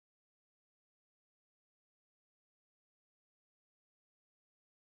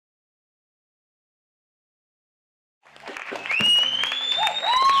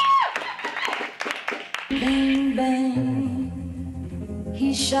Bang, bang.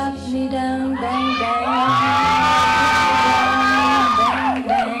 He shot me down, bang, bang. Bang,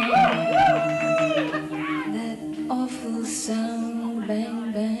 bang. That awful sound,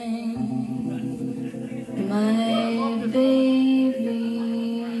 bang, bang. My baby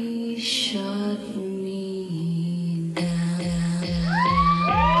shot me down.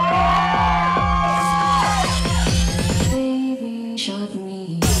 Baby shot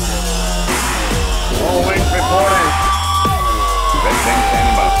me. All wings reporting. Red 10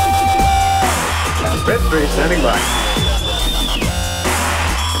 standing by. Red 3 standing by.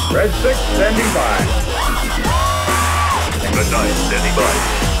 Red 6 standing by. Red 9 standing by.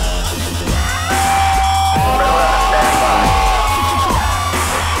 Red 11 standing by.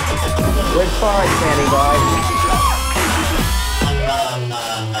 Red 5 standing by.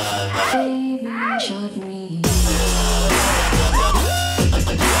 Baby shot me.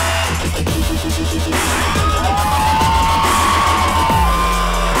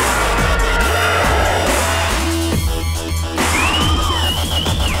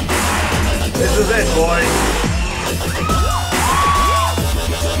 This is it, boys.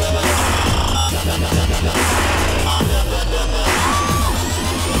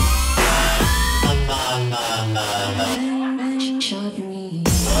 Shot me.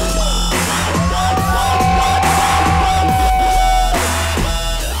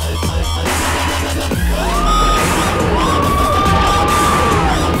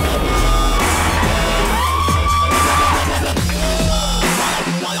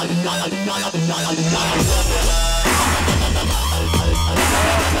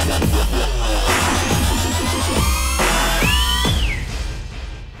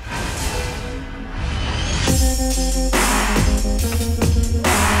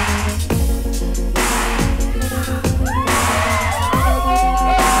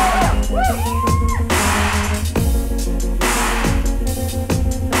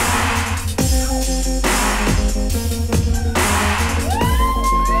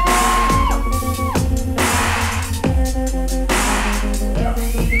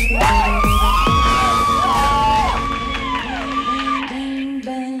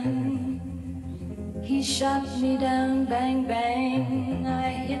 He shot me down, bang, bang. I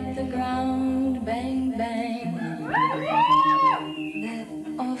hit the ground, bang, bang. That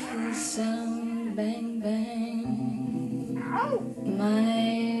awful sound, bang, bang.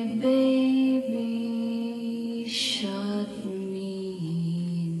 My